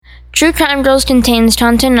True Crime Girls contains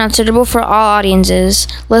content not suitable for all audiences.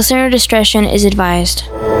 Listener discretion is advised.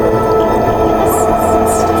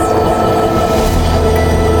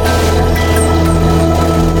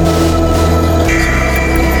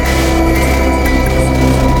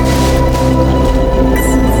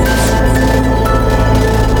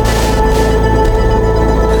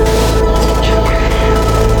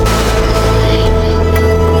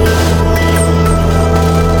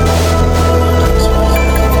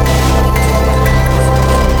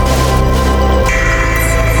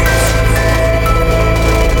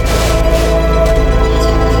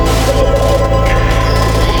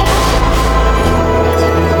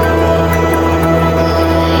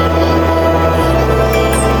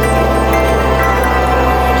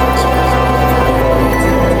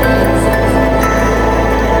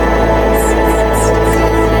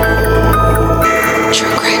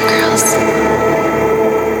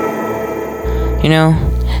 You know,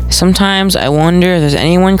 sometimes I wonder if there's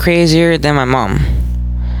anyone crazier than my mom.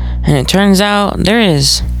 And it turns out there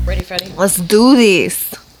is. Ready, Freddie? Let's do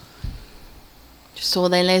this. So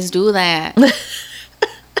then let's do that.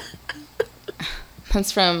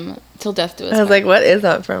 That's from Till Death Do Us Part. I was like, what is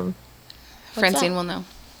that from? Francine will know.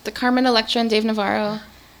 The Carmen Electra and Dave Navarro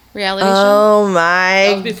reality show. Oh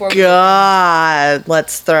my God.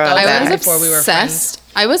 Let's throw I that. was before we were obsessed.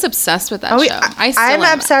 I was obsessed with that show.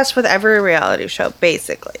 I'm obsessed with every reality show,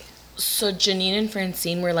 basically. So Janine and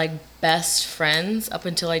Francine were like best friends up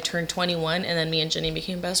until I turned 21, and then me and Janine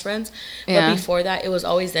became best friends. Yeah. But before that, it was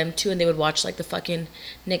always them two, and they would watch like the fucking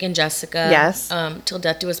Nick and Jessica. Yes. Till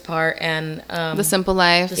Death Do Us Part, and The Simple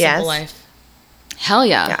Life. The Yes. Simple Life. Hell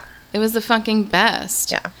yeah. Yeah. It was the fucking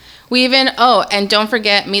best. Yeah. We even, and don't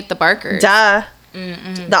forget Meet the Barkers. Duh. The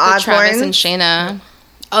The Travis and Osbournes. Shayna.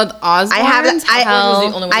 Oh, the Osbournes? I have it. Hell. was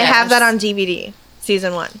the only one I that have was- that on DVD,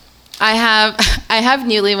 season 1. I have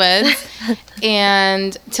Newlyweds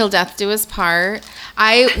and Till Death Do Us Part.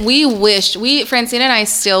 Francine and I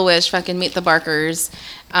still wish fucking Meet the Barkers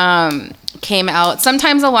came out.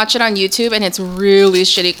 Sometimes I'll watch it on YouTube and it's really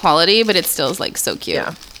shitty quality, but it still is like so cute.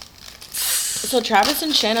 Yeah. So Travis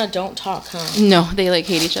and Shanna don't talk, huh? No, they like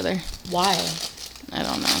hate each other. Why? I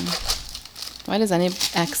don't know. Why does any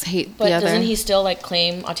ex hate But the other? doesn't he still like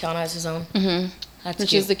claim Atiana as his own? Mm-hmm. That's Which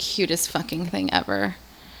cute. is the cutest fucking thing ever.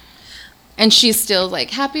 And she's still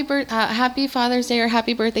like, happy Father's Day or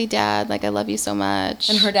happy birthday, Dad. Like, I love you so much.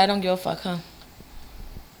 And her dad don't give a fuck, huh?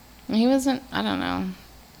 He wasn't, I don't know.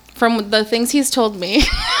 From the things he's told me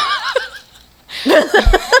You're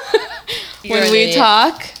when an we idiot.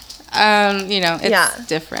 talk, it's Yeah.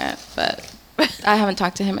 different. But I haven't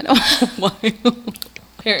talked to him in a while.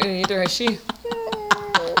 Apparently neither has she.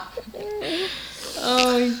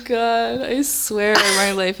 Oh my God. I swear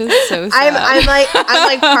my life is so sad. I'm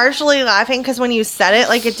like partially laughing because when you said it,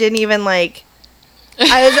 like it didn't even like.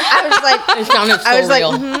 I was like, It sounded so I was like,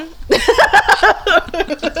 real.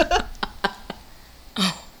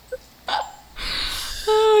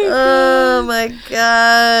 oh my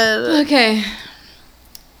God. Okay.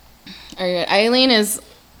 All right. Eileen is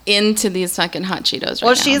into these fucking hot Cheetos right now.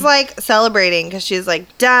 Well, she's like celebrating because she's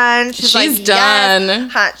like done. She's like, done.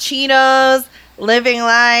 Yes, hot Cheetos, living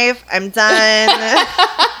life. I'm done.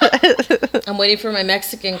 I'm waiting for my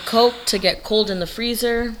Mexican Coke to get cold in the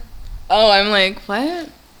freezer. Oh, I'm like, what?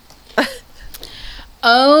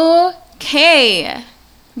 Okay.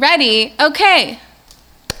 Ready? Okay.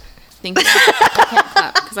 Thank you. I can't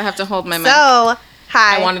clap because I have to hold my mic. So,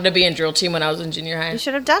 hi. I wanted to be in drill team when I was in junior high. You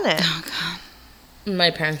should have done it. Oh, God.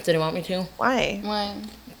 My parents didn't want me to. Why? Why?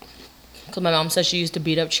 Because my mom said she used to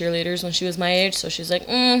beat up cheerleaders when she was my age. So she's like,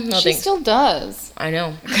 no She thanks. still does. I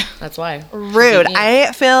know. That's why. Rude. Yeah.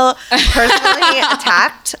 I feel personally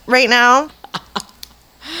attacked right now.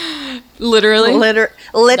 Literally? Literally meant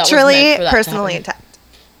for that to personally happen. attacked.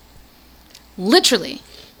 Literally.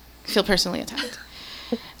 Feel personally attacked.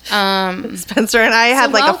 Spencer and I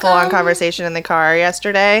had like a full-on welcome. conversation in the car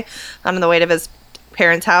yesterday on the way to his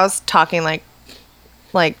parents' house, talking like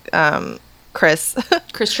Chris.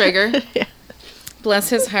 Chris Traeger. Yeah. Bless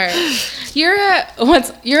his heart. You're a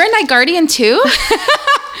Night Guardian too?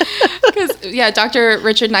 Because Dr.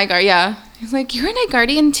 Richard Nygaard, yeah. He's like, you're a Night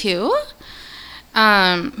Guardian too?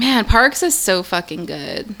 Man, Parks is so fucking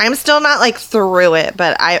good. I'm still not like through it,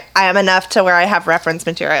 but I am enough to where I have reference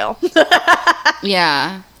material.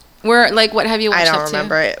 Yeah. We're like, what have you watched I don't up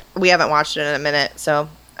remember it. We haven't watched it in a minute, so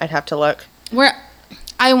I'd have to look.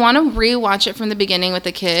 I want to rewatch it from the beginning with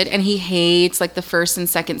the kid, and he hates like the first and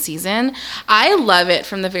second season. I love it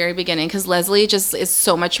from the very beginning because Leslie just is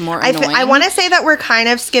so much more annoying. I want to say that we're kind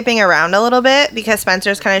of skipping around a little bit because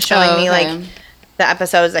Spencer's kind of showing me like the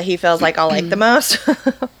episodes that he feels like I'll like the most.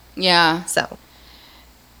 Yeah. So,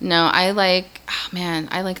 No, I like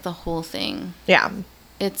the whole thing. yeah.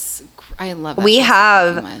 I love that We show so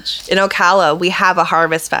have, fucking much. in Ocala, we have a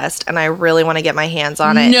Harvest Fest, and I really want to get my hands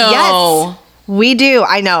on it. No. Yes, we do.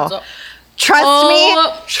 I know. So- Trust Oh, me.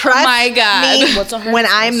 Trust my God. me. What's a Harvest when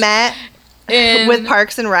I Fest? met In- with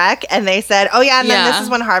Parks and Rec, and they said, "Oh yeah," and then Yeah. this is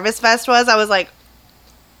when Harvest Fest was. I was like,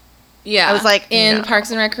 Yeah. I was like, in no. Parks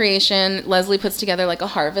and Recreation, Leslie puts together like a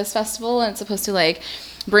harvest festival, and it's supposed to like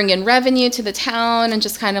bring in revenue to the town and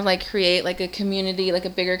just kind of like create like a community, like a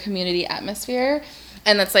bigger community atmosphere.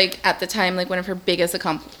 And that's like at the time like one of her biggest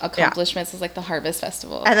accomplishments is like the harvest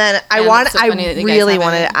festival. and then And it's so funny that you guys really have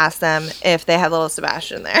wanted it. to ask them if they had little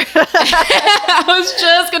Sebastian there. I was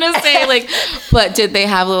just gonna say like, but did they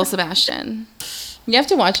have little Sebastian? You have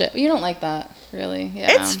to watch it. You don't like that, really?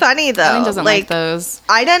 Yeah. It's funny though. Ellen doesn't like those.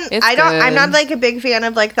 I didn't. It's I don't. I'm not good. like a big fan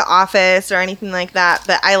of like The Office or anything like that,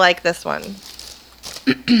 but I like this one.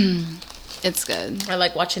 It's good. I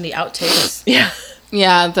like watching the outtakes. Yeah.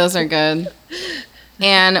 Yeah, those are good.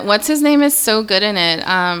 And what's his name is so good in it.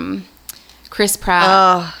 Chris Pratt.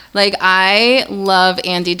 Oh, Like I love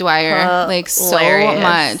Andy Dwyer like so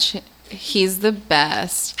Hilarious. much. He's the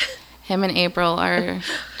best. Him and April are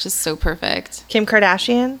just so perfect. Kim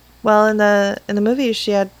Kardashian. Well, in the movie,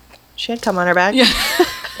 she had cum on her back. Yeah.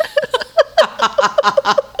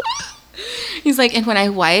 He's like, and when I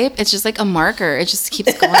wipe, it's just like a marker. It just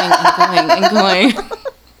keeps going and going and going.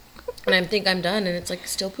 And I think I'm done, and it's like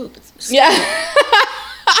still poop. It's Yeah.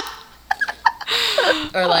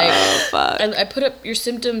 Or like, fuck. I put up your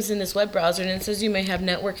symptoms in this web browser, and it says you may have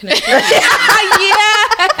network connectivity.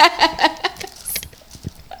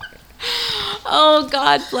 Oh,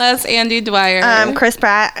 God bless Andy Dwyer. Chris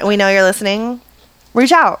Pratt, we know you're listening.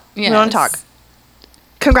 Reach out. We want to Yes. talk.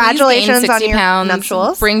 Congratulations Please gain on 60 your pounds.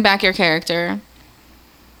 nuptials. Bring back your character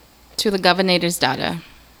to the governor's daughter.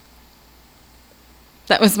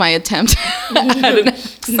 That was my attempt.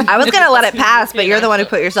 I was gonna let it pass, but you're the one who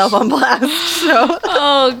put yourself on blast. So,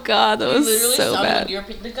 Oh, God, that was Literally so summoned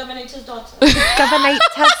bad. the governor's daughter. Governor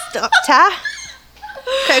Doctor,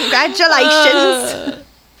 congratulations.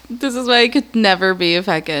 This is why I could never be a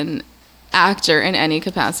fucking actor in any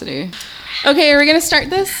capacity. Okay, are we gonna start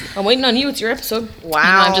this? I'm waiting on you. It's your episode. Wow. I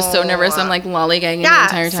know, I'm just so nervous. I'm like lollygagging the Yeah.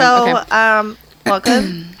 entire time. So, Okay.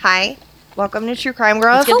 Welcome. Hi. Welcome to True Crime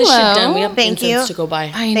Girls. Let's get this shit Hello. done. We have Thank incense you. to go by.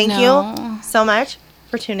 Thank you so much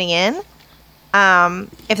for tuning in.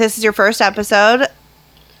 If this is your first episode,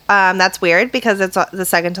 that's weird because it's the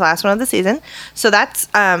second to last one of the season. So that's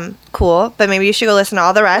cool. But maybe you should go listen to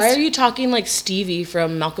all the Why rest. are you talking like Stevie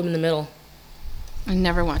from Malcolm in the Middle? I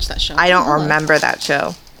never watched that show. I don't remember that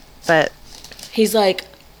show, but He's like,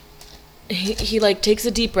 he like takes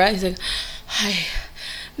a deep breath. He's like, hi,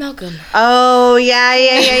 Malcolm. oh yeah.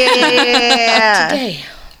 Today.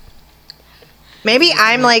 Maybe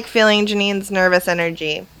I'm like feeling Janine's nervous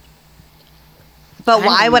energy. But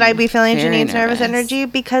why would I be feeling very Janine's nervous nervous. energy?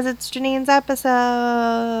 Because it's Janine's episode.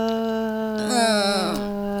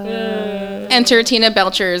 Enter Tina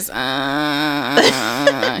Belcher's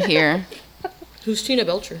here. Who's Tina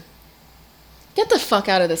Belcher? Get the fuck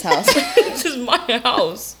out of this house. This is my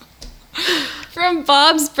house. From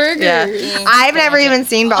Bob's Burgers. Yeah. I've never even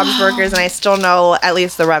seen Bob's Burgers, and I still know at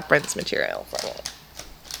least the reference material from it.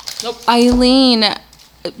 Eileen,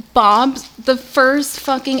 the first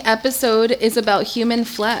fucking episode is about human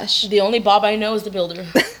flesh. The only Bob I know is the builder.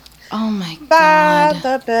 Oh my Bob God.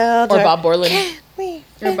 the Builder. Or Bob Borland. We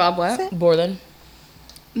Or Bob what? Borland.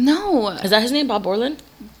 No. Is that his name, Bob Borland?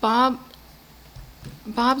 Oh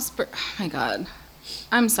my God.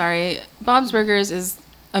 I'm sorry. Bob's Burgers is Bob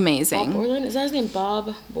amazing. Borland? Is that his name,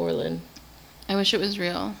 Bob Borland? I wish it was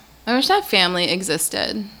real. I wish that family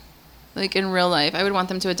existed. Like in real life. I would want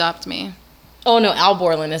them to adopt me. Oh no, Al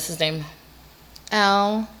Borland is his name.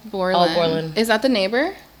 Al Borland. Al Borland. Is that the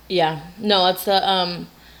neighbor? Yeah. No, that's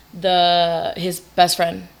his best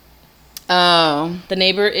friend. Oh. The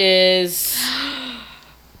neighbor is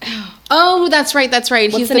Oh, that's right. He's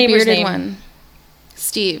the the neighbor's bearded name? one.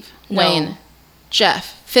 Steve. No. Wayne.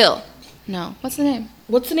 Jeff. Phil. No. What's the name?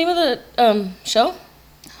 what's the name of the show?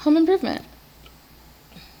 Home Improvement.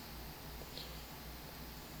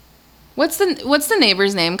 What's the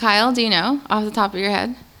neighbor's name, Kyle? Do you know off the top of your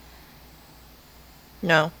head?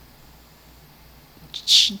 No.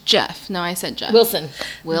 Jeff. No, I said Jeff. Wilson.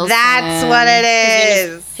 Wilson. That's what it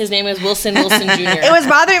is. His name is Wilson Wilson Jr. It was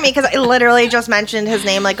bothering me because I literally just mentioned his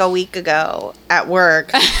name like a week ago at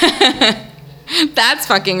work. That's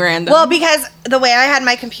fucking random. Well, because the way I had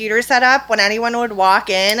my computer set up, when anyone would walk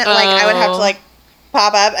in, like I would have to like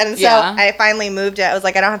pop up, and so Yeah. I finally moved it. I was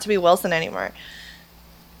like, I don't have to be Wilson anymore.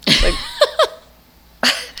 Like,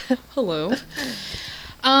 Hello.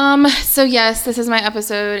 So yes, this is my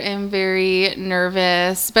episode. I'm very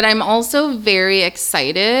nervous, but I'm also very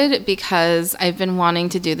excited because I've been wanting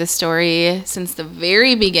to do this story since the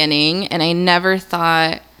very beginning, and I never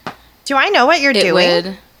thought Do I know what you're it doing?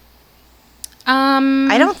 would.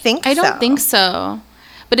 I don't think I so. don't think so.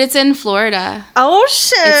 But it's in Florida. Oh,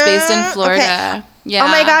 shit. It's based in Florida. Okay. Yeah. Oh,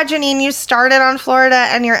 my God, Janine, you started on Florida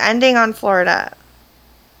and you're ending on Florida.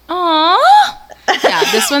 Aww. Yeah,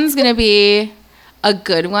 this one's going to be a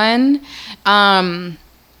good one.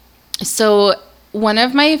 So one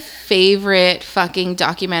of my favorite fucking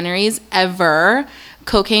documentaries ever,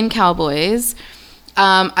 Cocaine Cowboys.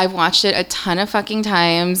 I've watched it a ton of fucking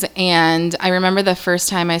times, and I remember the first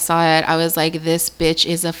time I saw it, I was like, this bitch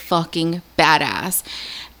is a fucking badass.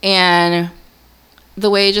 And the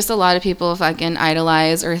way just a lot of people fucking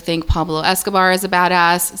idolize or think Pablo Escobar is a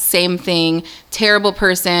badass, same thing. Terrible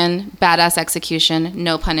person, badass execution,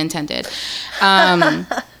 no pun intended.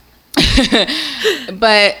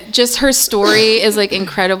 But just her story is like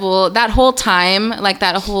incredible. That whole time, like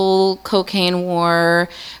that whole cocaine war,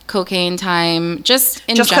 cocaine time, just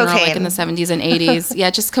in general, cocaine. like in the 70s and 80s. Yeah,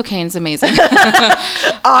 just cocaine's amazing.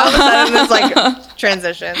 All of a sudden, this like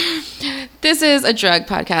transition. This is a drug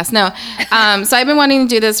podcast. No. So I've been wanting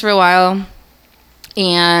to do this for a while,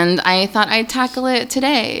 and I thought I'd tackle it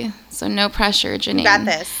today. So no pressure, Janine. Got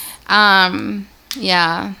this.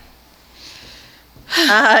 Yeah.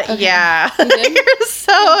 Yeah. You're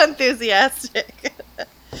so enthusiastic.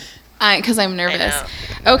 Because I'm nervous.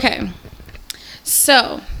 Okay.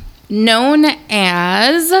 So, known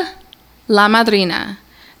as La Madrina,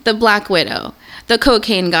 the Black Widow, the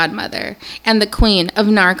cocaine godmother, and the queen of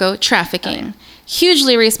narco trafficking.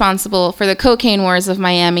 Hugely responsible for the cocaine wars of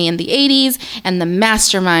Miami in the 80s and the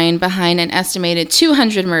mastermind behind an estimated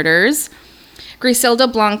 200 murders, Griselda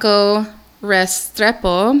Blanco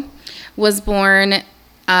Restrepo was born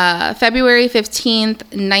February 15th,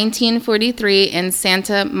 1943 in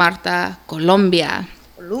Santa Marta, Colombia.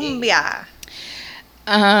 Colombia.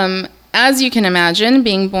 As you can imagine,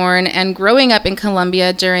 being born and growing up in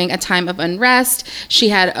Colombia during a time of unrest, she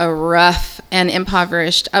had a rough and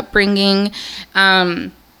impoverished upbringing.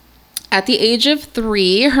 At the age of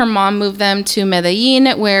 3, her mom moved them to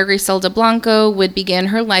Medellin, where Griselda Blanco would begin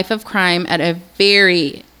her life of crime at a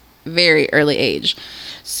very, very early age.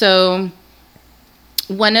 So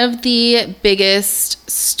one of the biggest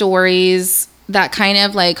stories that kind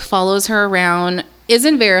of like follows her around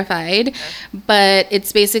isn't verified, but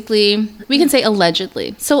it's basically, we can say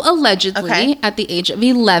allegedly. So allegedly, at the age of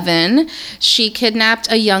 11, she kidnapped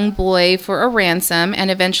a young boy for a ransom and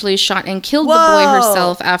eventually shot and killed the boy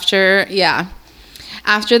herself after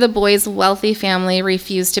the boy's wealthy family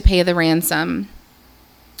refused to pay the ransom.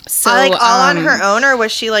 So Like all on her own, or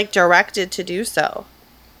was she like directed to do so?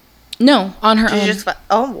 No, on her own.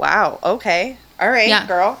 Oh, wow. Okay. All right,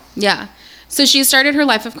 girl. Yeah. So she started her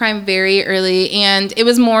life of crime very early, and it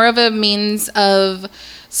was more of a means of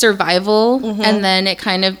survival, and then it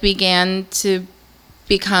kind of began to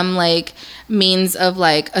become like means of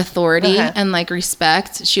like authority and like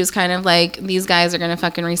respect. She was kind of like, these guys are gonna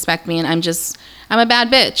fucking respect me, and I'm a bad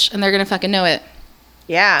bitch, and they're gonna fucking know it.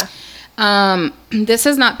 Yeah. This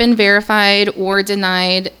has not been verified or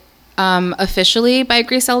denied officially by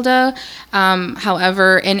Griselda.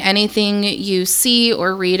 However, in anything you see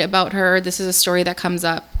or read about her, this is a story that comes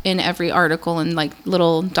up in every article and like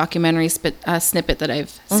little documentary snippet that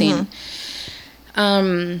I've seen.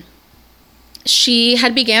 She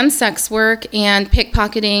had began sex work and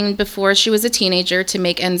pickpocketing before she was a teenager to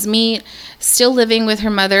make ends meet. Still living with her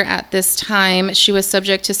mother at this time, she was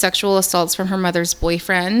subject to sexual assaults from her mother's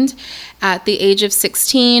boyfriend. At the age of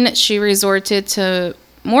 16, she resorted to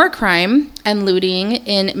more crime and looting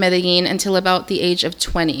in Medellin until about the age of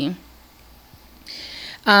 20.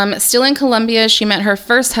 Still in Colombia, she met her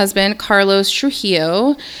first husband, Carlos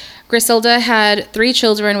Trujillo. Griselda had 3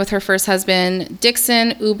 children with her first husband,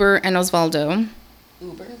 Dixon, Uber, and Osvaldo.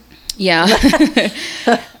 Uber? Yeah.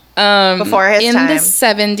 Before his time. In the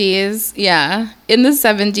 70s, In the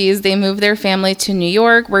 70s, they moved their family to New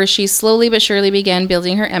York, where she slowly but surely began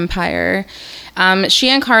building her empire. She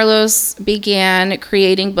and Carlos began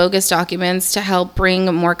creating bogus documents to help bring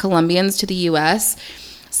more Colombians to the U.S.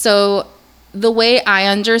 So the way I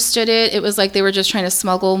understood it, it was like they were just trying to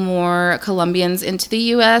smuggle more Colombians into the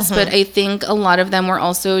U.S., but I think a lot of them were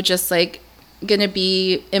also just like going to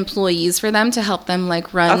be employees for them to help them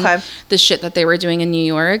like run the shit that they were doing in New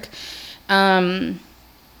York. And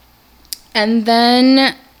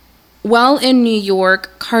then while in New York,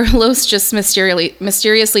 Carlos just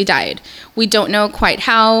mysteriously died. We don't know quite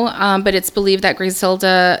how, but it's believed that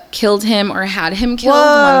Griselda killed him or had him killed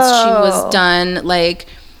once she was done, like,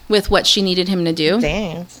 with what she needed him to do.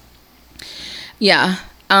 Dang. Yeah.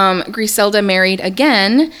 Griselda married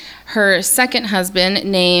again. Her second husband,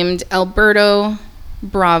 named Alberto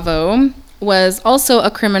Bravo, was also a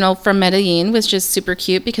criminal from Medellin, which is super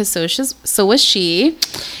cute because so was she.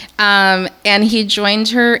 And he joined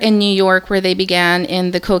her in New York, where they began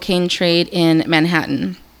in the cocaine trade in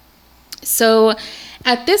Manhattan. So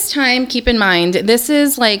at this time, keep in mind, this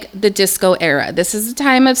is like the disco era. This is the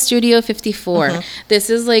time of Studio 54. This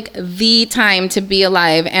is like the time to be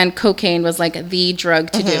alive, and cocaine was like the drug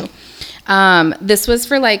to do. This was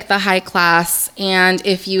for like the high class, and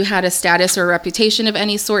if you had a status or a reputation of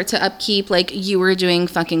any sort to upkeep, like you were doing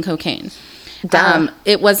fucking cocaine.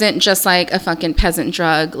 It wasn't just like a fucking peasant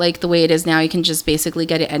drug like the way it is now. You can just basically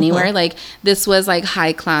get it anywhere. Like this was like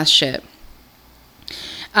high class shit.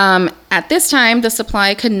 At this time, the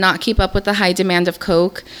supply could not keep up with the high demand of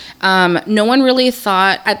coke. No one really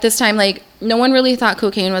thought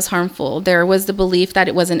cocaine was harmful. There was the belief that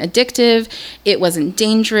it wasn't addictive, it wasn't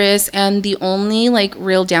dangerous, and the only like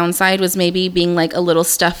real downside was maybe being like a little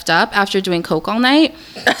stuffed up after doing coke all night.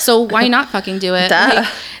 So why not fucking do it? Like,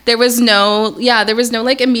 there was no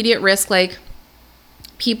like immediate risk. Like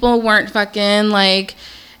people weren't fucking like.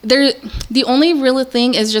 The only real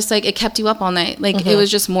thing is just like it kept you up all night. Like it was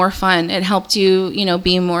just more fun. It helped you,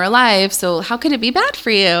 be more alive. So how could it be bad for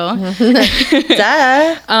you?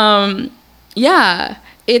 Yeah.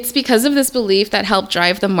 It's because of this belief that helped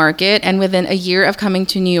drive the market. And within a year of coming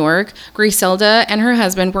to New York, Griselda and her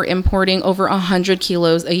husband were importing over 100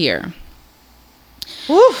 kilos a year.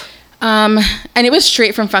 Woo. And it was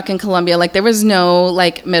straight from fucking Colombia. Like there was no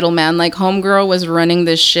like middleman. Like homegirl was running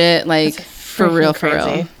this shit. Like for real.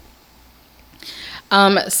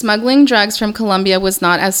 Smuggling drugs from Colombia was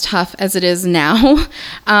not as tough as it is now.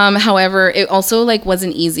 However, it also like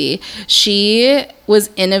wasn't easy. She was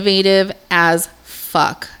innovative as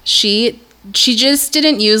fuck. She just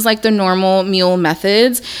didn't use like the normal mule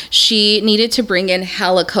methods. She needed to bring in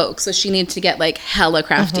hella coke, so she needed to get like hella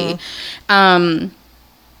crafty.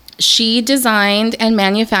 She designed and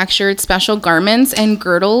manufactured special garments and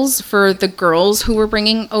girdles for the girls who were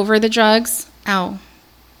bringing over the drugs. Ow.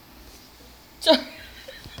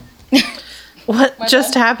 What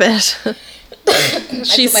just happened?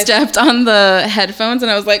 She stepped on the headphones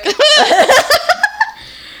and I was like,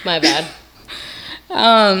 My bad.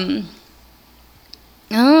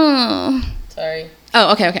 Sorry.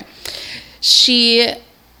 Oh, okay. She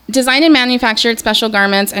designed and manufactured special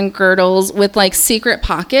garments and girdles with like secret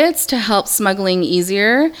pockets to help smuggling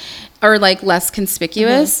easier or like less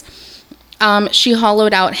conspicuous. She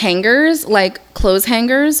hollowed out hangers, like clothes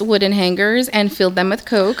hangers, wooden hangers, and filled them with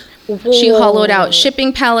coke. Whoa. She hollowed out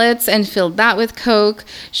shipping pallets and filled that with coke.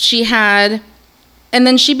 And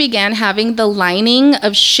then she began having the lining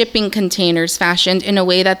of shipping containers fashioned in a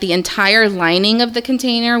way that the entire lining of the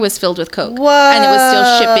container was filled with coke. Whoa. And it was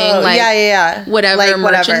still shipping like whatever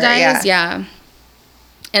merchandise. Yeah.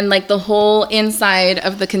 And like the whole inside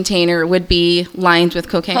of the container would be lined with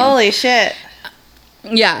cocaine. Holy shit.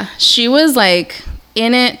 Yeah. She was like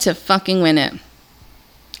in it to fucking win it.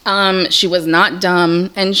 She was not dumb,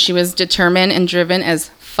 and she was determined and driven as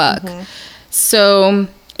fuck. So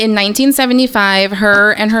in 1975,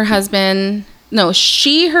 her husband,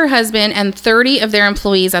 and 30 of their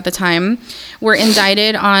employees at the time were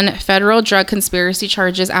indicted on federal drug conspiracy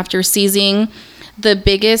charges after seizing the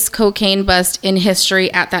biggest cocaine bust in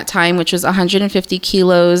history at that time, which was 150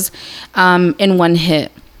 kilos in one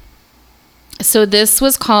hit. So this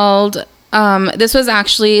was called... this was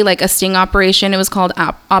actually like a sting operation. It was called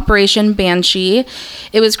Operation Banshee.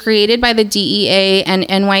 It was created by the DEA and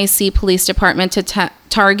NYC Police Department to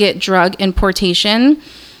target drug importation.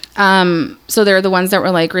 So they're the ones that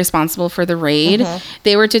were like responsible for the raid.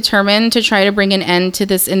 They were determined to try to bring an end to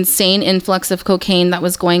this insane influx of cocaine that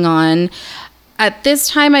was going on. At this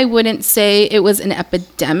time, I wouldn't say it was an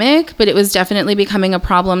epidemic, but it was definitely becoming a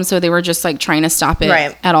problem. So they were just like trying to stop it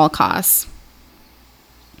at all costs.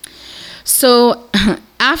 So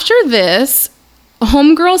after this,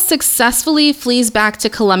 homegirl successfully flees back to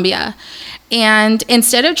Colombia. And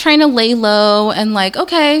instead of trying to lay low and like,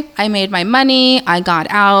 okay, I made my money, I got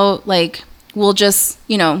out, like, we'll just,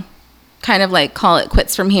 kind of like call it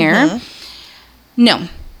quits from here. No.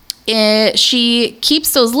 She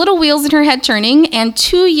keeps those little wheels in her head turning. And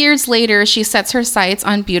 2 years later, she sets her sights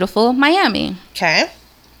on beautiful Miami. Okay.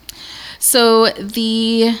 So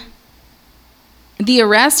the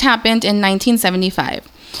arrest happened in 1975.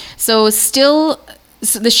 So still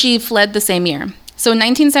she fled the same year. So in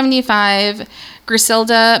 1975,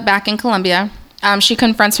 Griselda, back in Colombia, she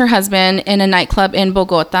confronts her husband in a nightclub in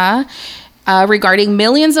Bogota regarding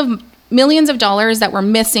millions of dollars that were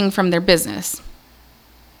missing from their business.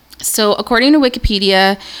 So according to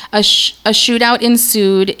Wikipedia, a shootout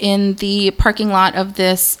ensued in the parking lot of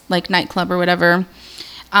this like nightclub or whatever.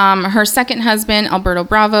 Her second husband, Alberto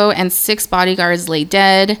Bravo, and 6 bodyguards lay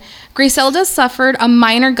dead. Griselda suffered a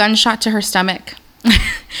minor gunshot to her stomach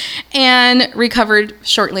and recovered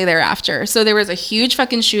shortly thereafter. So there was a huge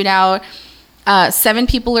fucking shootout. 7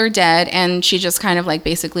 people are dead, and she just kind of like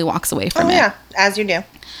basically walks away from it. Yeah, as you do.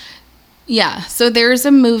 Yeah. So there's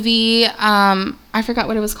a movie. I forgot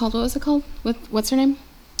what it was called. What was it called? What's her name?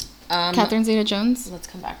 Catherine Zeta-Jones. Let's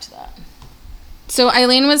come back to that. So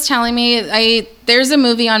Eileen was telling me there's a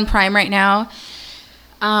movie on Prime right now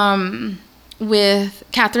with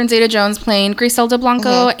Catherine Zeta-Jones playing Griselda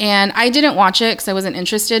Blanco, and I didn't watch it because I wasn't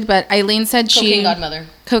interested, but Eileen said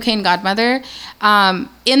Cocaine Godmother.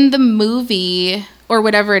 In the movie, or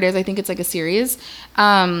whatever it is, I think it's like a series,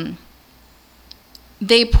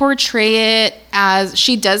 they portray it as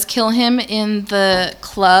she does kill him in the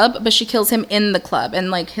club, but she kills him in the club and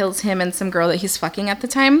like kills him and some girl that he's fucking at the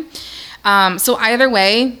time. So either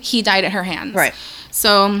way, he died at her hands. Right.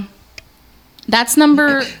 So that's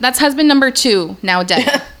husband number 2 now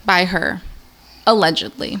dead by her,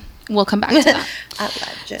 allegedly. We'll come back to that.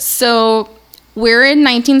 Alleged. So we're in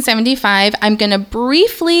 1975. I'm going to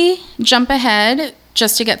briefly jump ahead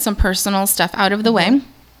just to get some personal stuff out of the way.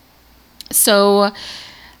 So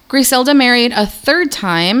Griselda married a 3rd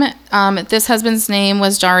time. This husband's name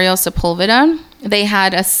was Dario Sepulveda. They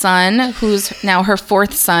had a son who's now her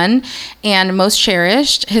 4th son and most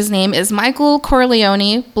cherished. His name is Michael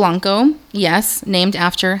Corleone Blanco. Yes, named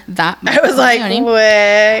after that Michael I was Corleone. like,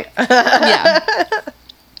 wait. Yeah.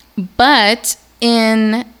 But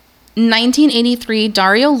in 1983,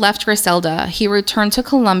 Dario left Griselda. He returned to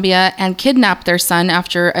Colombia and kidnapped their son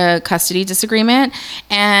after a custody disagreement,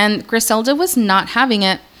 and Griselda was not having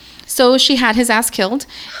it. So she had his ass killed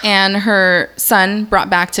and her son brought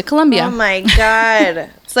back to Colombia. Oh my God.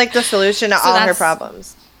 It's like the solution to all her that's-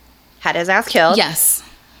 problems. Had his ass killed. Yes.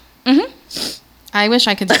 I wish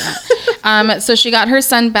I could do that. So she got her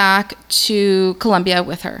son back to Colombia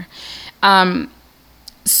with her.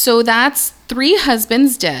 So that's 3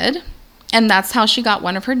 husbands dead, and that's how she got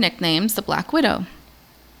one of her nicknames, the Black Widow.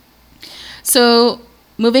 So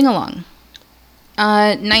moving along.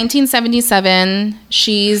 1977,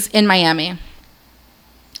 she's in Miami.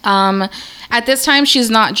 At this time,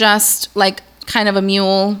 she's not just like kind of a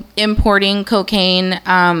mule importing cocaine.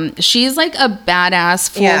 She's like a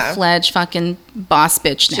badass, full-fledged fucking boss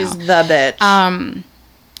bitch now. She's the bitch.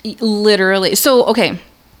 Literally. So, okay.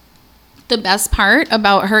 The best part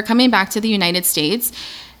about her coming back to the United States,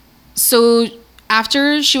 so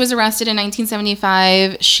after she was arrested in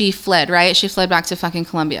 1975, she fled, right? She fled back to fucking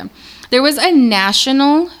Colombia. There was a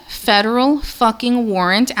national federal fucking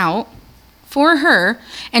warrant out for her,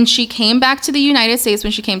 and she came back to the United States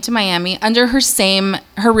when she came to Miami under her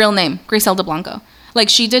real name, Griselda Blanco. Like,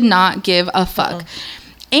 she did not give a fuck.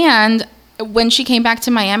 And when she came back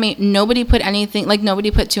to Miami, nobody put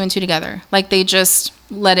 2 and 2 together. Like, they just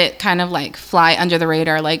let it kind of like fly under the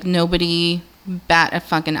radar. Like, nobody bat a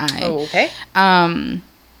fucking eye. Oh, okay.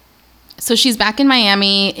 So she's back in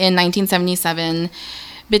Miami in 1977.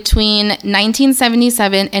 Between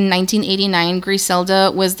 1977 and 1989,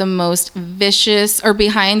 Griselda was the most vicious, or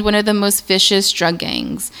behind one of the most vicious drug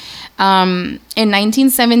gangs. In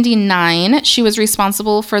 1979, she was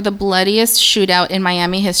responsible for the bloodiest shootout in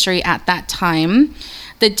Miami history at that time.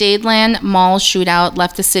 The Dadeland Mall shootout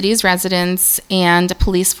left the city's residents and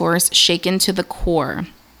police force shaken to the core.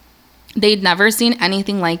 They'd never seen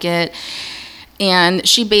anything like it. And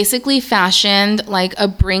she basically fashioned like a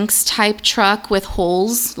Brinks type truck with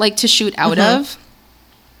holes like to shoot out of.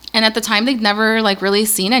 And at the time, they'd never like really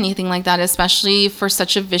seen anything like that, especially for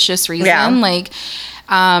such a vicious reason. Yeah. Like,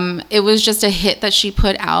 it was just a hit that she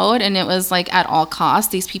put out, and it was like at all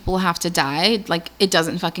costs, these people have to die. Like, it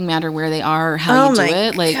doesn't fucking matter where they are or how you do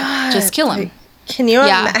it. Like, just kill them. Like, can you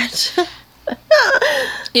imagine?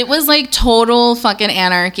 It was like total fucking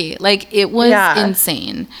anarchy. Like, it was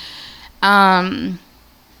insane.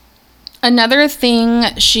 Another thing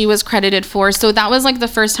she was credited for, so that was like the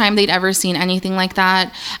first time they'd ever seen anything like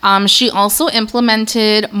that. She also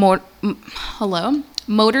implemented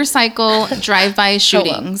motorcycle drive-by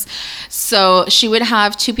shootings. So she would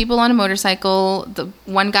have two people on a motorcycle. The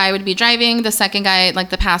one guy would be driving. The second guy, like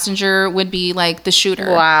the passenger, would be like the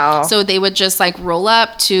shooter. Wow. So they would just like roll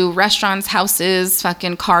up to restaurants, houses,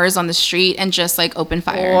 fucking cars on the street and just like open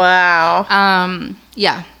fire. Wow.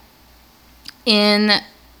 Yeah.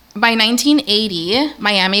 By 1980,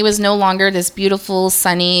 Miami was no longer this beautiful,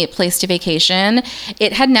 sunny place to vacation.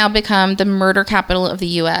 It had now become the murder capital of the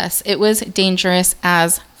U.S. It was dangerous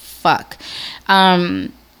as fuck.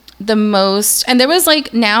 And there was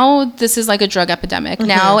like, now this is like a drug epidemic. Mm-hmm.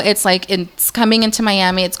 Now it's like, it's coming into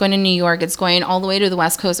Miami. It's going to New York. It's going all the way to the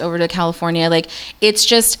West Coast over to California. Like, it's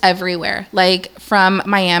just everywhere. Like, from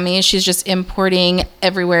Miami, she's just importing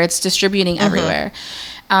everywhere. It's distributing everywhere.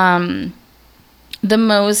 The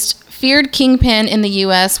most feared kingpin in the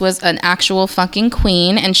U.S. was an actual fucking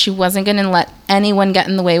queen, and she wasn't going to let anyone get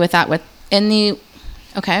in the way with that.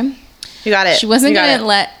 Okay? You got it. She wasn't You got going to it.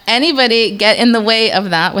 let anybody get in the way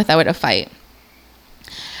of that without a fight.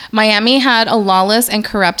 Miami had a lawless and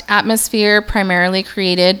corrupt atmosphere, primarily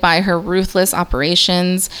created by her ruthless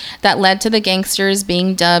operations that led to the gangsters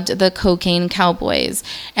being dubbed the Cocaine Cowboys,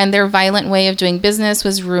 and their violent way of doing business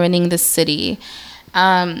was ruining the city.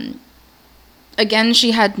 Again,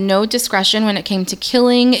 she had no discretion when it came to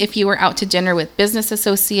killing if you were out to dinner with business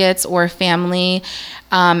associates or family,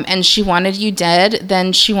 and she wanted you dead,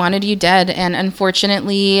 then she wanted you dead. And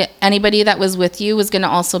unfortunately, anybody that was with you was going to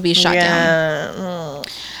also be shot down.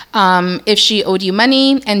 If she owed you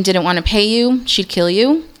money and didn't want to pay you, she'd kill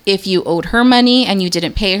you. If you owed her money and you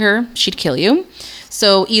didn't pay her, she'd kill you.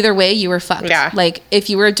 So either way, you were fucked. Yeah. Like, if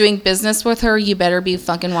you were doing business with her, you better be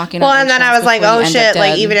fucking walking. Well, up and then I was like, oh shit,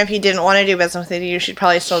 like even if you didn't want to do business with you, she'd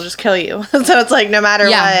probably still just kill you. So it's like, no matter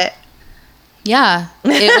what. Yeah.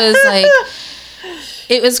 It was like,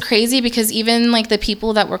 it was crazy because even like the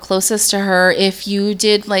people that were closest to her, if you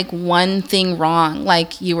did like one thing wrong,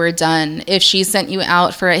 like you were done. If she sent you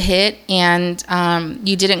out for a hit and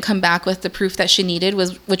you didn't come back with the proof that she needed,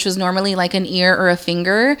 which was normally like an ear or a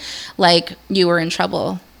finger, like you were in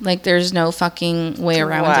trouble. Like there's no fucking way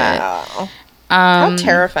around it. Wow. How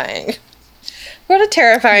terrifying. What a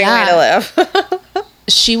terrifying way to live.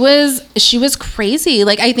 She was crazy.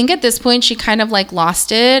 Like I think at this point she kind of like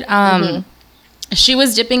lost it. She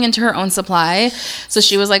was dipping into her own supply. So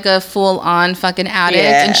she was like a full on fucking addict.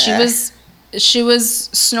 Yeah. And she was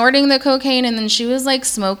snorting the cocaine and then she was like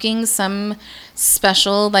smoking some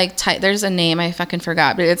special like there's a name I fucking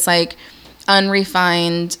forgot, but it's like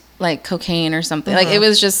unrefined like cocaine or something. Like it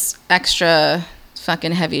was just extra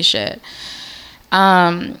fucking heavy shit.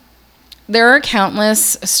 There are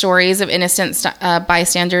countless stories of innocent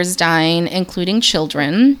bystanders dying, including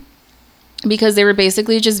children, because they were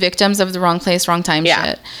basically just victims of the wrong place, wrong time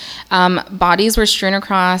shit. Bodies were strewn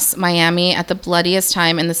across Miami at the bloodiest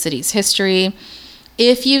time in the city's history.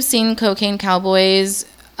 If you've seen Cocaine Cowboys,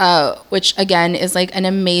 which again is like an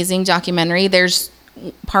amazing documentary, there's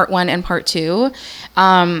part 1 and part 2,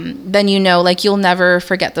 then you know, like you'll never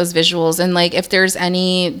forget those visuals. And like if there's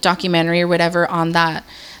any documentary or whatever on that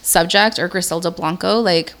subject or Griselda Blanco,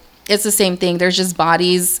 like it's the same thing. There's just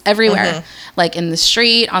bodies everywhere, like in the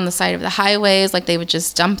street, on the side of the highways, like they would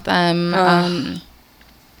just dump them.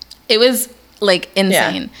 It was like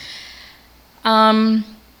insane.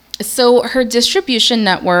 So her distribution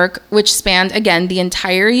network, which spanned again the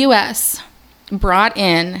entire US, brought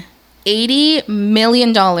in $80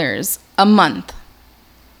 million a month.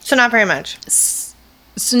 So not very much.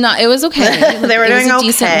 So it was okay. They were doing okay.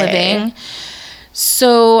 Decent living.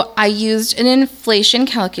 So I used an inflation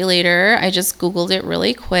calculator. I just Googled it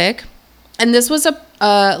really quick. And this was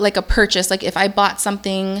like a purchase. Like if I bought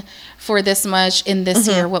something for this much in this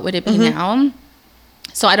year, what would it be now?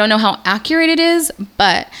 So I don't know how accurate it is,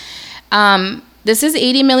 but this is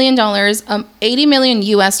 $80 million, $80 million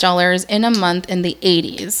US dollars in a month in the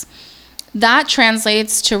 80s. That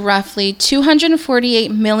translates to roughly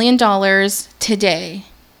 $248 million today.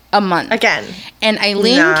 A month. Again. And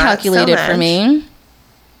Eileen calculated for me,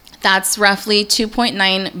 that's roughly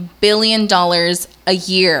 $2.9 billion a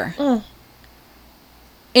year.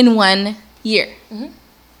 In 1 year.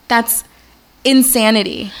 That's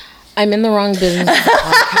insanity. I'm in the wrong business.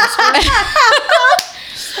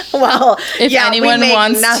 Well, if anyone we make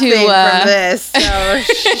wants nothing to from this, so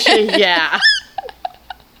yeah.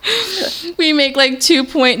 We make like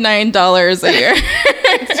 $2.9 a year.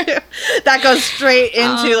 That goes straight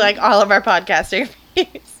into like all of our podcasting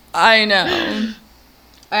fees. I know.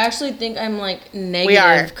 I actually think I'm like We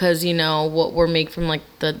are. negative because you know what we're made from, like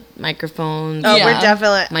the microphones. Oh, Yeah. we're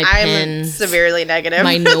definitely. My I'm pens, severely negative.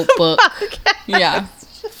 my notebook. Yeah,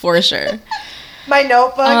 for sure. My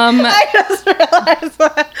notebook. I just realized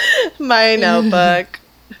that. My notebook.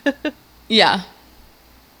 Yeah.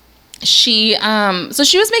 She so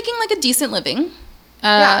she was making like a decent living.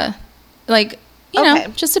 Yeah. Like, you Okay.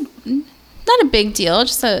 know, just not a big deal,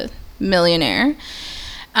 just a millionaire.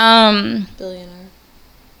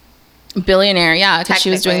 Billionaire, yeah, because she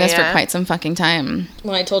was doing this Technically, for yeah. quite some fucking time.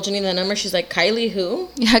 When I told Jenny the number, she's like, Kylie who?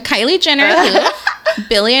 Yeah, Kylie Jenner who?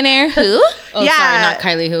 Billionaire who? Oh, Yeah. sorry, not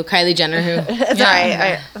Kylie who. Kylie Jenner who. It's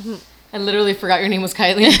Yeah. all right. I literally forgot your name was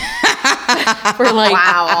Kylie. For like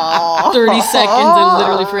Wow. 30 seconds, I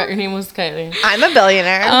literally forgot your name was Kylie. I'm a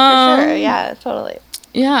billionaire for sure. Yeah, totally.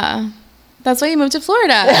 Yeah. That's why you moved to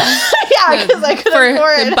Florida. Yeah, because I could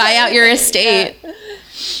afford To buy out your estate.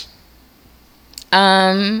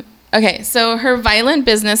 Okay, so her violent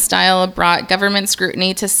business style brought government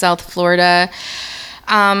scrutiny to South Florida,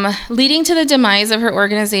 leading to the demise of her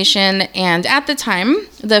organization and, at the time,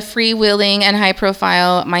 the freewheeling and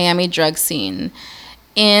high-profile Miami drug scene.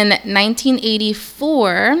 In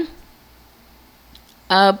 1984,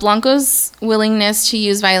 Blanco's willingness to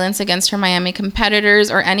use violence against her Miami competitors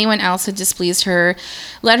or anyone else who displeased her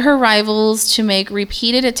led her rivals to make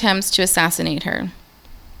repeated attempts to assassinate her.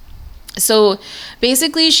 So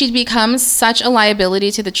basically, she'd become such a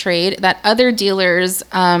liability to the trade that other dealers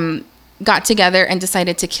got together and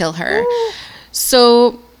decided to kill her. Ooh.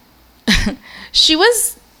 So she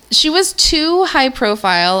was too high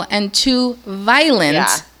profile and too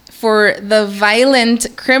violent for the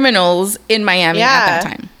violent criminals in Miami at that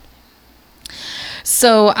time.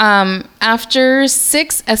 So after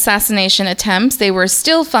 6 assassination attempts, they were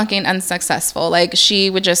still fucking unsuccessful. Like, she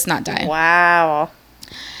would just not die. Wow.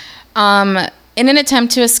 In an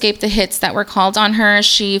attempt to escape the hits that were called on her,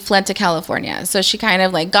 she fled to California. So she kind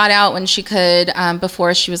of like got out when she could,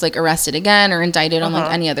 before she was like arrested again or indicted on like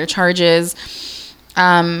any other charges.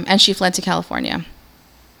 And she fled to California.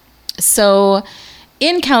 So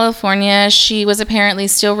in California, she was apparently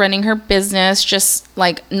still running her business, just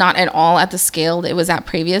like not at all at the scale it was at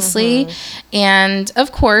previously. And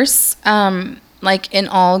of course, like in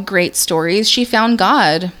all great stories, she found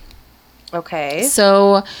God. Okay.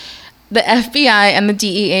 So the FBI and the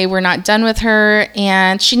DEA were not done with her,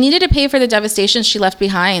 and she needed to pay for the devastation she left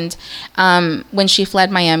behind when she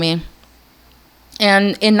fled Miami.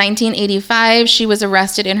 And in 1985, she was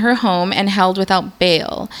arrested in her home and held without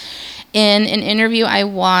bail. In an interview I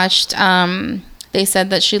watched, they said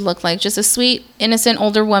that she looked like just a sweet, innocent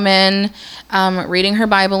older woman reading her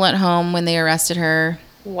Bible at home when they arrested her.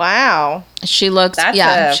 Wow. She looked,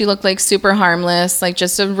 she looked like super harmless, like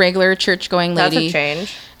just a regular church-going lady. That's a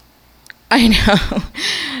change. I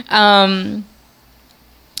know.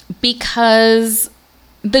 Because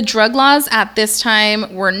the drug laws at this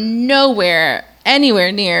time were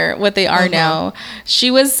anywhere near what they are now.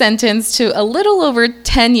 She was sentenced to a little over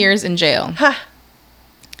 10 years in jail.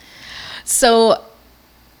 So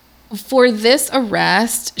for this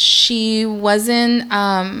arrest, she wasn't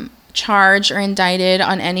charged or indicted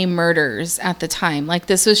on any murders at the time. Like,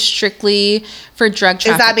 this was strictly for drug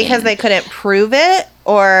trafficking. Is that because they couldn't prove it,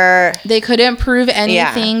 or they couldn't prove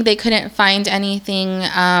anything? Yeah. They couldn't find anything.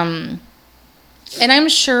 And I'm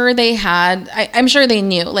sure they had. I'm sure they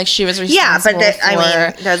knew. Like, she was responsible. Yeah, but I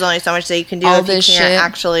mean, there's only so much that you can do if you can't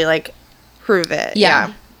actually like prove it.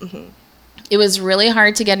 Yeah. It was really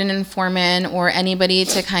hard to get an informant or anybody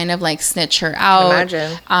to kind of like snitch her out.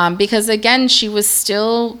 Imagine. Because again, she was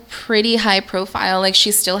still pretty high profile. Like,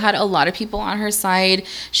 she still had a lot of people on her side.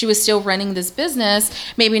 She was still running this business,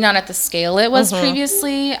 maybe not at the scale it was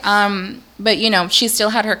previously. But, you know, she still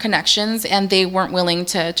had her connections, and they weren't willing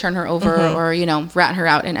to turn her over or, you know, rat her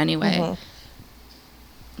out in any way.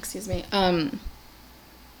 Excuse me.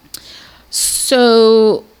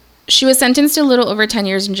 So she was sentenced to a little over 10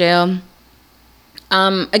 years in jail.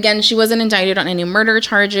 Again, she wasn't indicted on any murder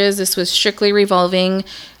charges. This was strictly revolving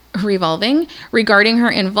regarding her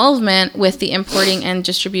involvement with the importing and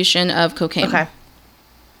distribution of cocaine. Okay.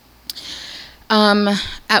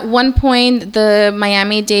 At one point, the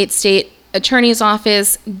Miami-Dade State Attorney's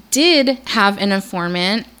Office did have an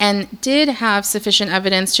informant and did have sufficient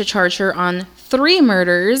evidence to charge her on 3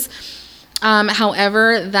 murders.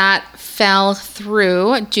 However, that fell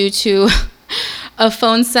through due to a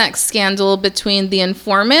phone sex scandal between the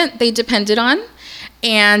informant they depended on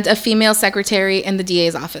and a female secretary in the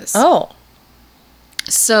DA's office. Oh.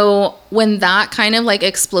 So when that kind of like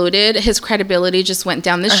exploded, his credibility just went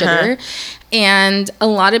down the shitter. And a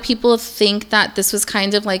lot of people think that this was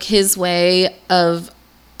kind of like his way of,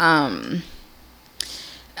 I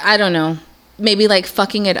don't know, maybe like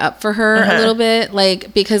fucking it up for her a little bit,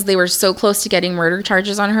 like because they were so close to getting murder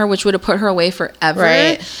charges on her, which would have put her away forever.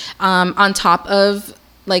 Right. On top of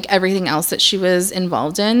like everything else that she was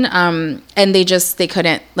involved in. And they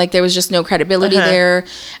couldn't, like, there was just no credibility there.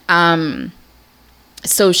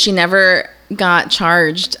 So she never got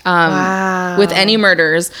charged with any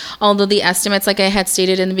murders, although the estimates, like I had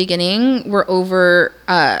stated in the beginning, were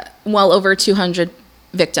well over 200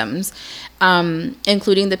 victims,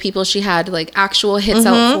 including the people she had like actual hits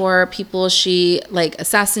out for, people she like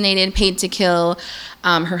assassinated, paid to kill,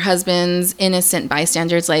 her husband's innocent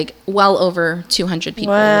bystanders, like well over 200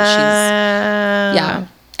 people. Yeah.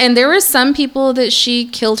 And there were some people that she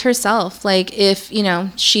killed herself. Like, if, you know,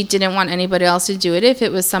 she didn't want anybody else to do it. If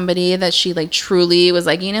it was somebody that she, like, truly was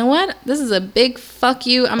like, you know what? This is a big fuck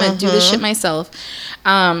you. I'm going to do this shit myself.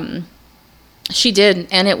 She did.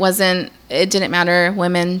 And it didn't matter,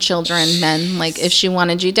 women, children, men. Like, if she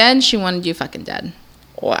wanted you dead, she wanted you fucking dead.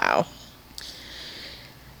 Wow.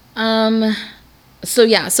 So,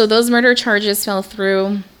 yeah. So, those murder charges fell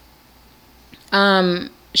through.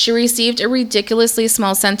 She received a ridiculously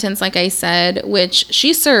small sentence, like I said, which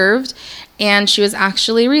she served, and she was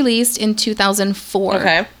actually released in 2004.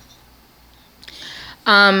 Okay.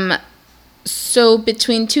 So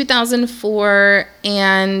between 2004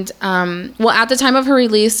 and, at the time of her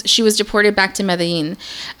release, she was deported back to Medellin.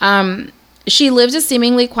 She lived a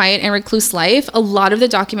seemingly quiet and recluse life. A lot of the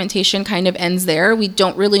documentation kind of ends there. We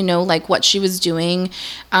don't really know, like, what she was doing.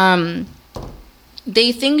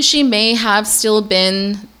 They think she may have still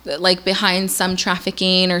been like behind some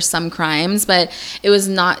trafficking or some crimes, but it was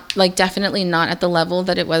not, like, definitely not at the level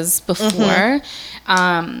that it was before.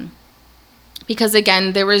 Because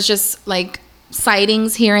again, there was just like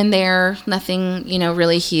sightings here and there, nothing, you know,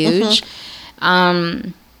 really huge.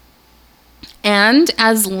 And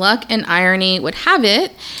as luck and irony would have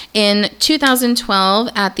it, in 2012,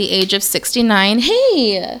 at the age of 69,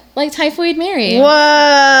 hey, like Typhoid Mary.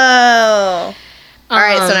 Whoa. All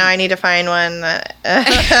right, so now I need to find one. They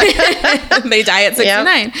die at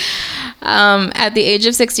 69. Yep. At the age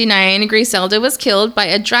of 69, Griselda was killed by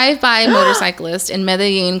a drive-by motorcyclist in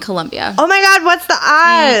Medellin, Colombia. Oh my God, what's the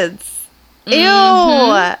odds?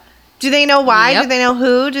 Ew. Do they know why? Yep. Do they know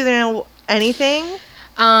who? Do they know anything?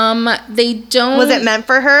 They don't. Was it meant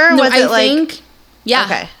for her? No, was it I think. Yeah.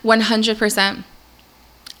 Okay. 100%.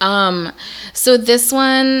 So this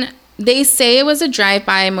one, they say it was a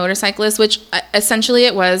drive-by motorcyclist, which essentially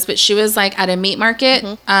it was, but she was like at a meat market,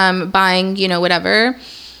 buying, you know, whatever.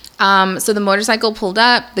 So the motorcycle pulled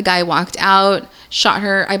up, the guy walked out, shot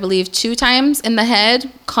her, I believe, 2 times in the head,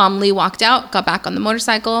 calmly walked out, got back on the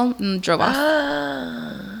motorcycle, and drove off.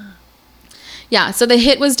 Yeah, so the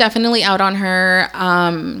hit was definitely out on her.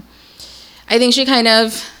 I think she kind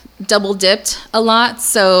of double dipped a lot,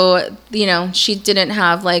 so, you know, she didn't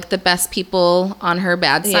have like the best people on her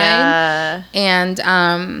bad side. Yeah.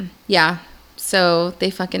 And yeah, so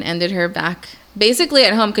they fucking ended her back basically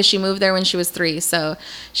at home, because she moved there when she was 3, so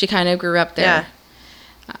she kind of grew up there.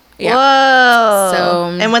 Yeah. Whoa. So,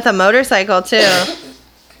 and with a motorcycle too.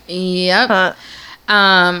 Yep.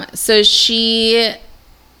 So she's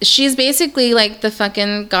basically like the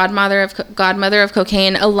fucking godmother of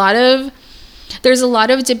cocaine. There's a lot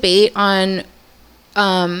of debate on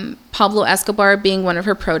Pablo Escobar being one of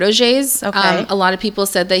her proteges. Okay. A lot of people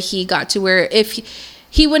said that he got to where, if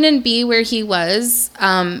he wouldn't be where he was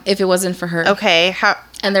if it wasn't for her. Okay. How?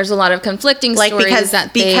 And there's a lot of conflicting stories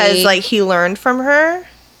because like he learned from her.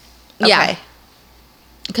 Yeah. Okay.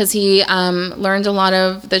 Because he learned a lot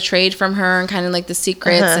of the trade from her and kind of like the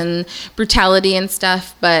secrets and brutality and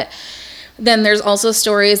stuff. But then there's also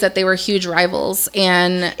stories that they were huge rivals,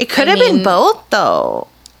 and It could have been both though.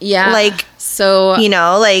 Yeah. Like, so, you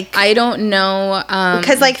know, like, I don't know.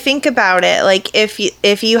 because like, think about it. Like,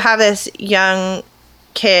 if you have this young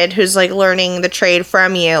kid who's like learning the trade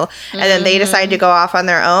from you, and then they decide to go off on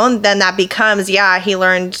their own, then that becomes, yeah, he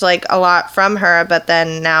learned like a lot from her, but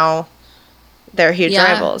then now they're huge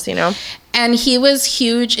rivals, you know? And he was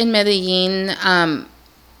huge in Medellin.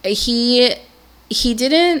 He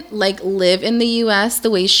didn't like live in the US the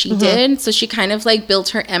way she did. So she kind of like built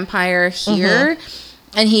her empire here,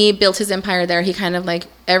 and he built his empire there. He kind of like,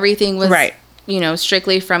 everything was, you know,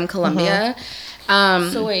 strictly from Colombia.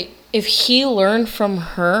 So wait, if he learned from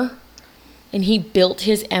her and he built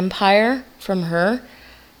his empire from her,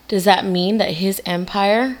 does that mean that his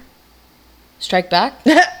empire strike back?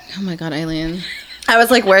 Oh my God, Eileen. I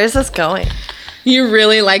was like, where is this going? You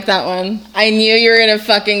really like that one. I knew you were going to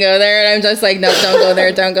fucking go there, and I'm just like, no, don't go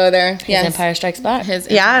there, don't go there. His empire strikes back. His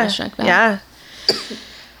empire strikes back. Yeah.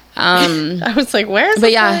 I was like, where is But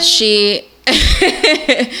this yeah, going? she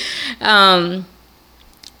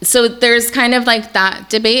So there's kind of like that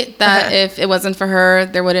debate that if it wasn't for her,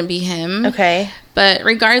 there wouldn't be him. Okay. But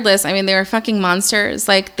regardless, I mean, they were fucking monsters.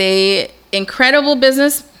 Like, they incredible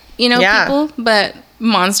business, people, but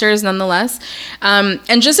monsters nonetheless. And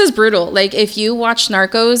just as brutal. Like, if you watch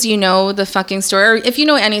Narcos, you know the fucking story. Or if you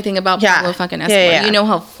know anything about Pablo fucking Escobar, you know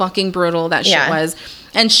how fucking brutal that shit was.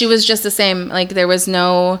 And she was just the same. Like, there was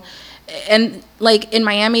no... And, like, in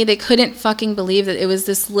Miami, they couldn't fucking believe that it was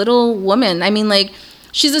this little woman. I mean, like...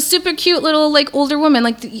 She's a super cute little, like, older woman.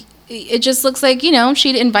 Like, it just looks like,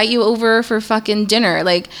 she'd invite you over for fucking dinner.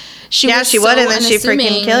 Like, she would, and then she'd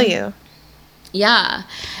freaking kill you. Yeah.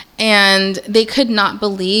 And they could not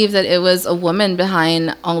believe that it was a woman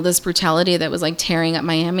behind all this brutality that was, like, tearing up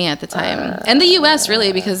Miami at the time. And the U.S.,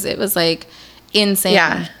 really, because it was, like, insane.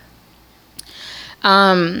 Yeah.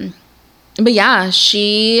 But yeah,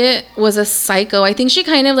 she was a psycho. I think she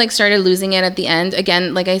kind of, like, started losing it at the end.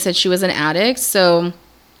 Again, like I said, she was an addict, so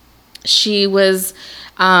she was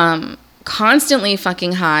constantly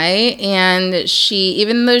fucking high. And she,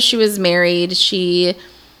 even though she was married, she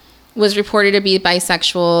was reported to be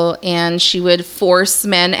bisexual, and she would force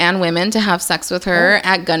men and women to have sex with her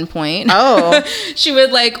at gunpoint. Oh. She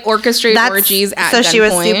would, like, orchestrate orgies at gunpoint. So she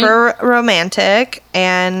was super romantic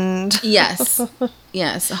and... Yes.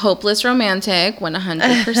 Yes. Hopeless romantic,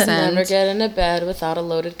 100%. Never get into bed without a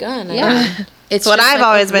loaded gun. Yeah. It's what I've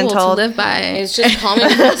always been told. To live by. It's just common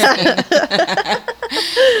sense.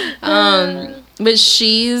 But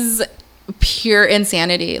she's pure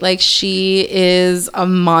insanity. Like, she is a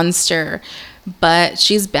monster, but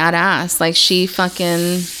she's badass. Like, she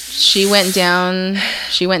went down.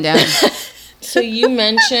 So you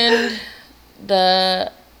mentioned are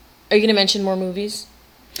you going to mention more movies?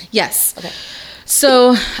 Yes. Okay.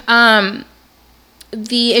 So,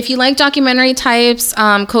 if you like documentary types,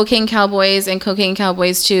 Cocaine Cowboys and Cocaine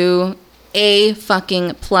Cowboys 2, A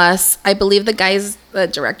fucking plus. I believe the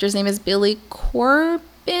director's name is Billy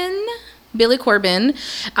Corbin.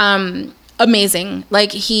 Amazing.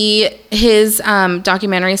 Like, his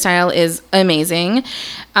documentary style is amazing.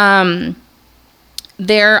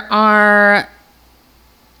 There are,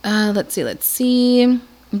 let's see.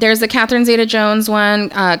 There's a Catherine Zeta-Jones one,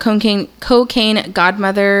 Cocaine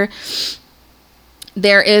Godmother.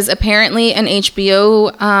 There is apparently an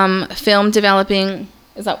HBO film developing.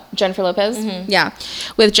 Is that Jennifer Lopez? Mm-hmm. Yeah.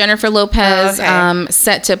 With Jennifer Lopez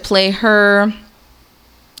set to play her.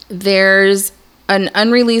 There's an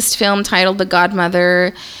unreleased film titled The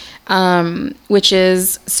Godmother, which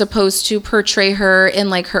is supposed to portray her in,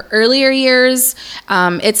 like, her earlier years.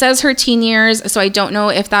 It says her teen years, so I don't know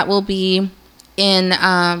if that will be in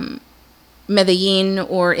Medellin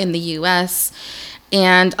or in the U.S.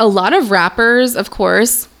 And a lot of rappers, of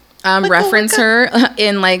course, reference her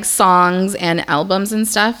in, like, songs and albums and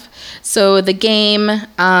stuff. So The Game,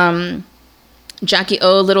 Jackie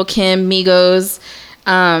O, Lil' Kim, Migos,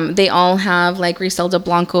 they all have, like, Griselda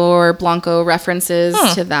Blanco or Blanco references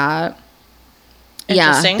to that.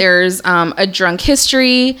 Yeah, there's a Drunk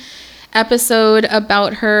History episode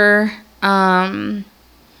about her.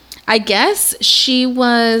 I guess she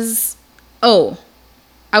was... Oh,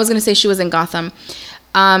 I was going to say she was in Gotham.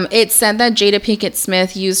 It said that Jada Pinkett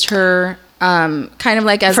Smith used her kind of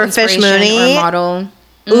like as inspiration or model.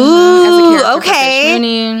 Ooh, as a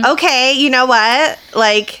okay. Okay, you know what?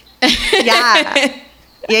 Like, yeah.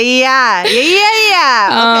 Yeah. Okay,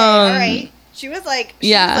 all right. She was like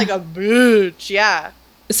a bitch, yeah.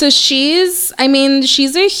 So she's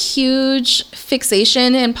a huge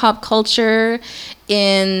fixation in pop culture,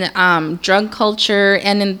 in drug culture,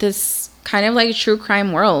 and in this kind of like true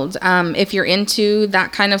crime world. If you're into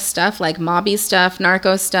that kind of stuff, like mobby stuff,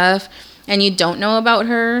 narco stuff, and you don't know about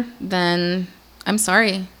her, then I'm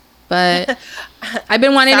sorry. But I've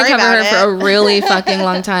been wanting to cover her for a really fucking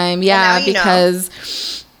long time. Yeah, well,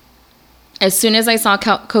 because as soon as I saw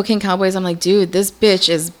Cocaine Cowboys, I'm like, dude, this bitch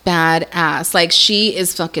is badass. Like, she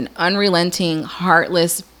is fucking unrelenting,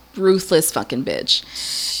 heartless, ruthless fucking bitch.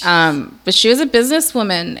 But she was a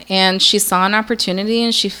businesswoman, and she saw an opportunity,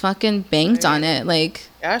 and she fucking banked on it. Like,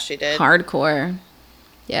 yeah, she did. Hardcore.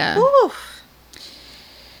 Yeah. Woo.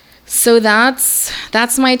 So that's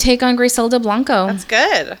my take on Griselda Blanco. That's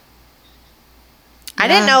good. I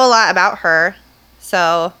didn't know a lot about her,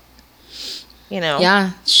 so, you know.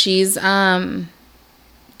 Yeah, she's the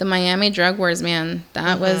Miami drug wars, man.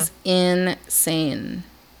 That was insane.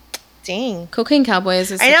 Dang. Cocaine Cowboys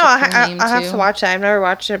is such I know. a cool name, I'll have to watch it. I've never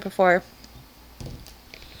watched it before.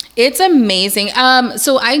 It's amazing.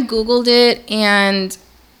 So I Googled it, and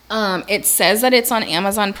it says that it's on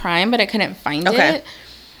Amazon Prime, but I couldn't find it.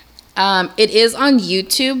 It is on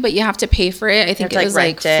YouTube, but you have to pay for it. I think to, it was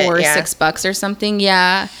like rent it, $4 or yeah. $6 or something.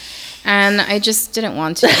 Yeah. And I just didn't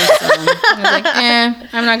want to. So I was like,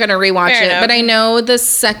 I'm not going to rewatch Fair it. enough. But I know the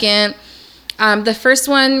second, the first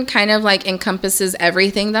one kind of like encompasses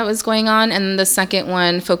everything that was going on. And the second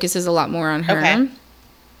one focuses a lot more on her. Okay.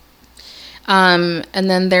 And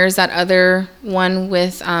then there's that other one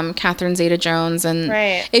with Catherine Zeta-Jones. And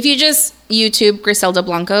Right. if you just YouTube Griselda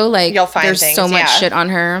Blanco, like You'll find there's so things, much yeah. shit on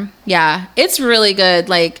her. Yeah. It's really good.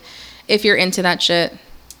 Like if you're into that shit,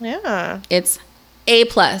 Yeah. it's A+.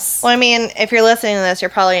 Well, I mean, if you're listening to this, you're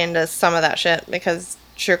probably into some of that shit because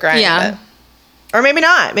true crime. Yeah. but- or maybe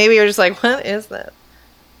not. Maybe you're just like, what is that?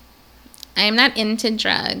 I'm not into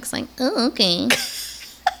drugs. Like, oh, okay.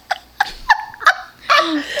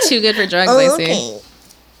 Too good for drugs, I see.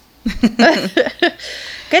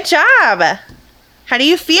 Good job. How do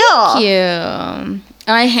you feel? Cute.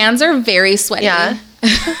 My hands are very sweaty. Yeah.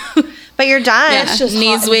 But you're done. Yeah. It's just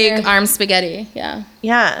Knees hot in weak, here. arms spaghetti. Yeah.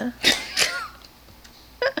 Yeah.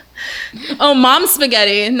 Oh, mom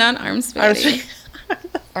spaghetti, not arm spaghetti.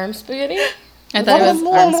 Arm spaghetti? I thought it was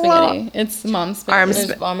arm spaghetti. It's mom spaghetti. Arm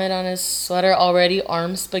There's vomit on his sweater already.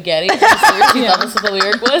 Arm spaghetti. Seriously, that was what the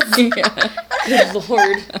lyric was? Yeah. Good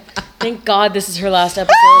Lord. Thank God this is her last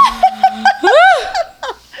episode.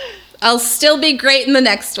 I'll still be great in the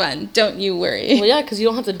next one. Don't you worry. Well, yeah, because you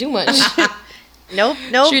don't have to do much. Nope.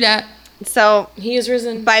 True that. So, He is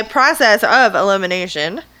risen. by process of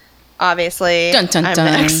elimination, obviously, Dun, dun, I'm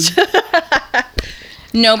dun. next.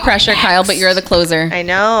 No pressure, Kyle, but you're the closer. I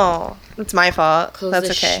know. It's my fault. Close That's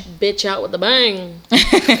this okay. bitch out with a bang.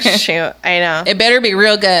 Shoot. I know. It better be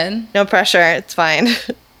real good. No pressure. It's fine.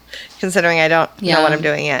 Considering I don't know Yeah. what I'm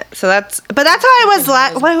doing yet. So that's, but that's how I was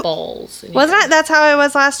last, Balls. wasn't it? That's how I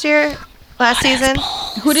was last year? Last season?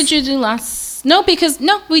 Who did you do last? No,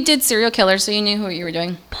 we did serial killer, so you knew who you were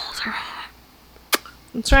doing.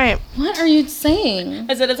 That's right. What are you saying?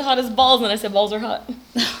 I said it's hot as balls, and I said balls are hot.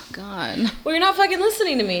 God. Well, you're not fucking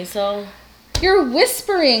listening to me, so. You're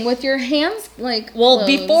whispering with your hands, like. Well, closed.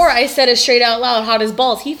 before I said it straight out loud, hot as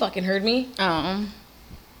balls, he fucking heard me. Oh.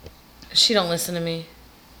 She don't listen to me.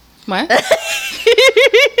 What?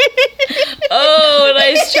 Oh,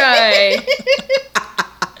 nice try.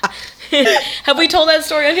 Have we told that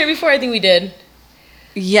story on here before? I think we did.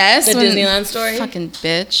 Yes. The when- Disneyland story? Fucking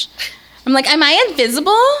bitch. I'm like, am I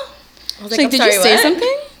invisible? I was She's like, I'm did sorry, you say what?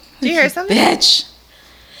 something? Do you hear something? Bitch.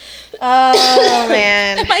 Oh,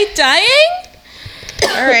 man. Am I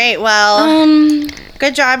dying? All right. Well,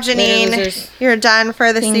 good job, Janine. losers. You're done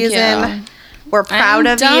for the Thank season. you. We're proud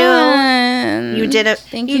I'm of done. you. You did it.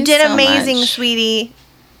 Thank you you did so amazing, much. sweetie.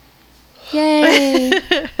 Yay.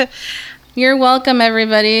 You're welcome,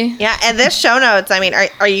 everybody. Yeah, and this show notes, I mean,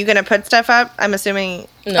 are you going to put stuff up? I'm assuming.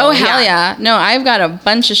 No. Oh, hell yeah. No, I've got a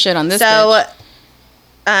bunch of shit on this So, bitch.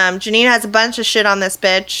 Janine has a bunch of shit on this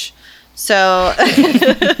bitch. So,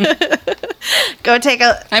 go take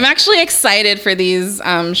a. I'm actually excited for these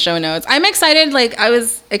show notes. I'm excited, like, I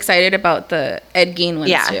was excited about the Ed Gein ones,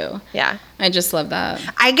 Yeah. too. Yeah. I just love that.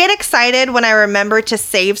 I get excited when I remember to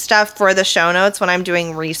save stuff for the show notes when I'm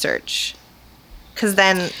doing research. Because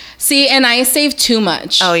then. See, and I save too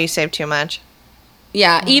much. Oh, you save too much.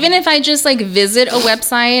 Yeah, even if I just like visit a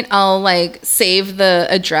website, I'll like save the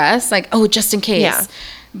address, like, oh, just in case. Yeah.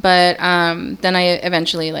 But then I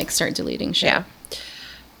eventually like start deleting shit. Yeah.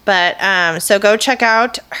 But so go check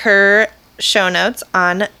out her show notes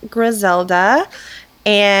on Griselda.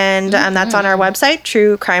 And that's on our website,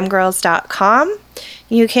 truecrimegirls.com.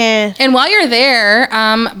 You can. And while you're there,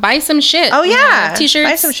 buy some shit. Oh, You know, yeah. T-shirts.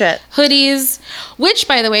 Buy some shit. Hoodies. Which,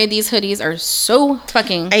 by the way, these hoodies are so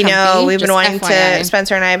fucking I know. comfy, We've been just wanting FYI. to.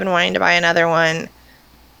 Spencer and I have been wanting to buy another one.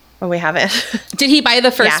 But we haven't. Did he buy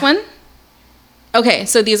the first Yeah. one? Okay,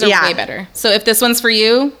 so these are Yeah. way better. So if this one's for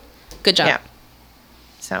you, good job. Yeah.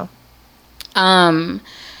 So.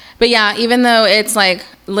 But yeah, even though it's like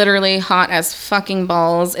literally hot as fucking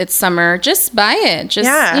balls, it's summer, just buy it. Just,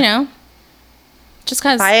 Yeah. you know, just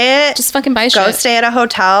cause. Buy it. Just fucking buy Go shit. stay at a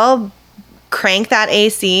hotel. Crank that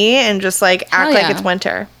AC and just like act Hell like yeah. it's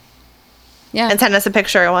winter. Yeah. And send us a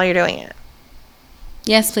picture while you're doing it.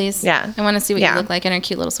 Yes, please. Yeah. I want to see what Yeah. you look like in our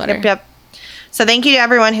cute little sweater. Yep. So thank you to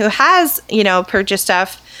everyone who has, purchased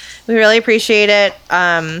stuff. We really appreciate it.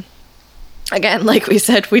 Again, like we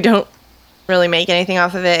said, we don't really make anything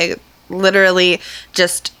off of it. It literally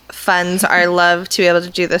just funds our love to be able to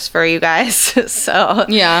do this for you guys. So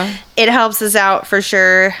Yeah. it helps us out for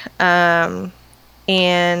sure. And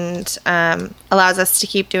allows us to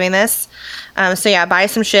keep doing this. So yeah, buy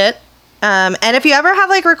some shit. And if you ever have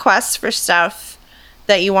like requests for stuff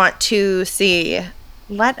that you want to see,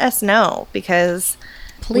 let us know because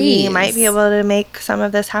Please. we might be able to make some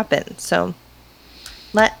of this happen. So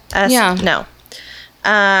let us know.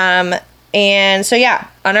 And so, yeah,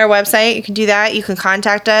 on our website, you can do that. You can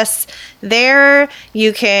contact us there.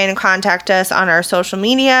 You can contact us on our social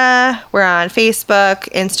media. We're on Facebook,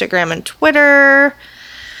 Instagram, and Twitter.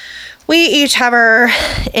 We each have our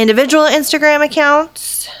individual Instagram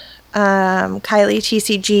accounts. Kylie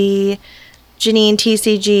TCG, Janine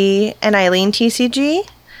TCG, and Eileen TCG.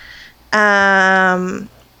 And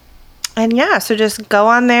yeah, so just go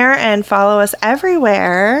on there and follow us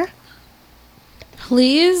everywhere.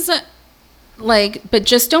 Please, but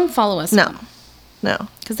just don't follow us. No.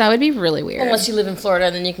 Because that would be really weird. Unless you live in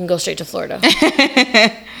Florida, then you can go straight to Florida.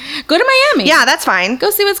 Go to Miami. Yeah, that's fine.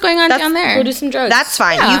 Go see what's going on down there. Go do some drugs. That's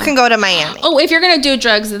fine. Yeah. You can go to Miami. Oh, if you're going to do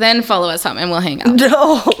drugs, then follow us home and we'll hang out.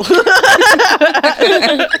 No.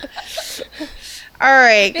 All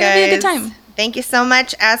right, guys. It'll be a good time. Thank you so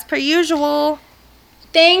much, as per usual.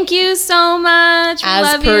 Thank you so much. We As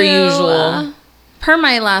love per you. usual. Per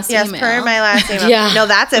my last Yes, email. per my last email. Yeah. No,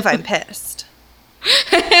 that's if I'm pissed.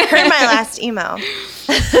 Per my last email.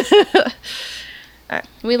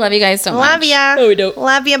 We love you guys so much. Love ya. No, we don't.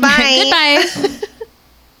 Love ya. Bye. Goodbye.